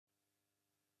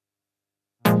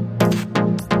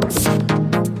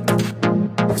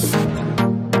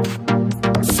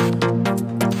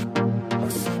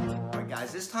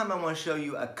time I want to show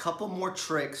you a couple more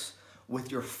tricks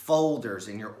with your folders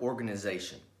in your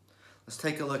organization. Let's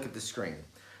take a look at the screen.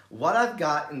 What I've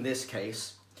got in this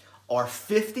case are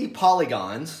 50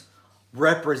 polygons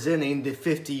representing the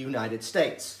 50 United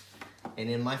States. And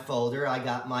in my folder, I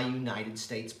got my United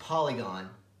States polygon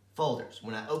folders.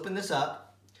 When I open this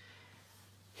up,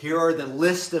 here are the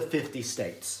list of 50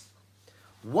 states.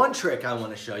 One trick I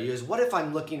want to show you is what if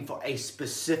I'm looking for a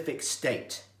specific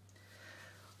state?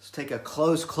 Let's take a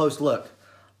close look.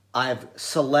 I've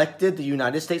selected the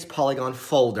United States polygon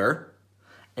folder,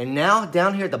 and now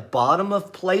down here at the bottom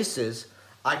of places,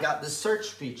 I got the search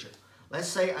feature. Let's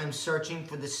say I'm searching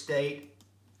for the state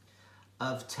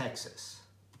of Texas.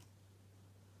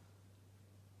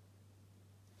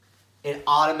 It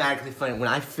automatically, when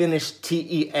I finished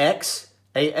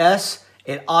TEXAS,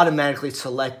 it automatically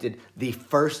selected the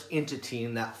first entity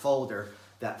in that folder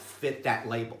that fit that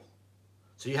label.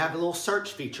 So you have a little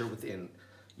search feature within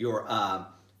your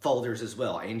folders as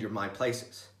well, and your My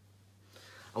Places.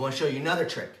 I want to show you another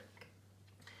trick.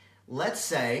 Let's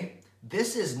say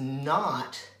this is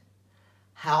not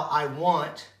how I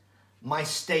want my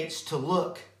states to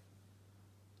look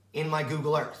in my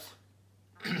Google Earth.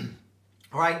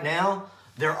 Right now,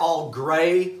 they're all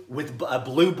gray with a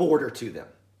blue border to them.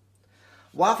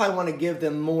 What if I want to give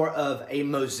them more of a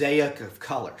mosaic of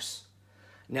colors?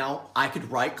 Now, I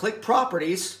could right-click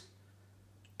Properties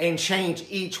and change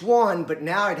each one, but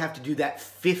now I'd have to do that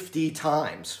 50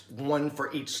 times, one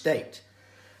for each state.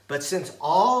 But since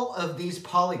all of these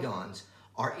polygons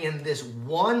are in this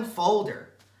one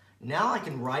folder, now I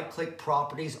can right-click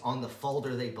Properties on the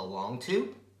folder they belong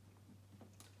to,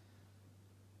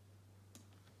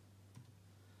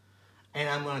 and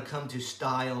I'm going to come to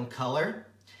Style and Color.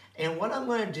 And what I'm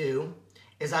going to do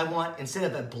is instead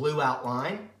of a blue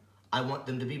outline, I want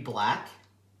them to be black.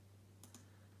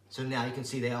 So now you can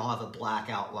see they all have a black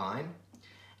outline.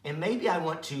 And maybe I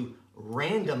want to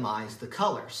randomize the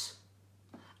colors.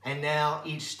 And now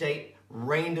each state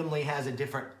randomly has a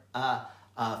different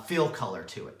fill color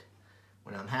to it.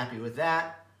 When I'm happy with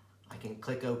that, I can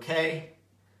click OK,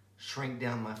 shrink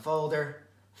down my folder,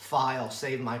 File,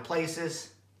 Save My Places.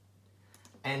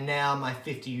 And now my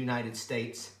 50 United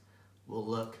States will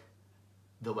look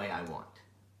the way I want.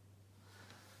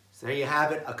 So there you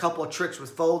have it, a couple of tricks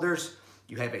with folders.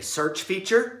 You have a search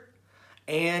feature,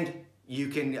 and you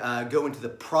can go into the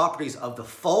properties of the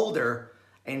folder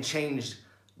and change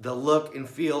the look and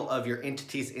feel of your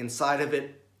entities inside of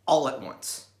it all at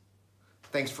once.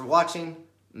 Thanks for watching.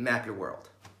 Map Your World.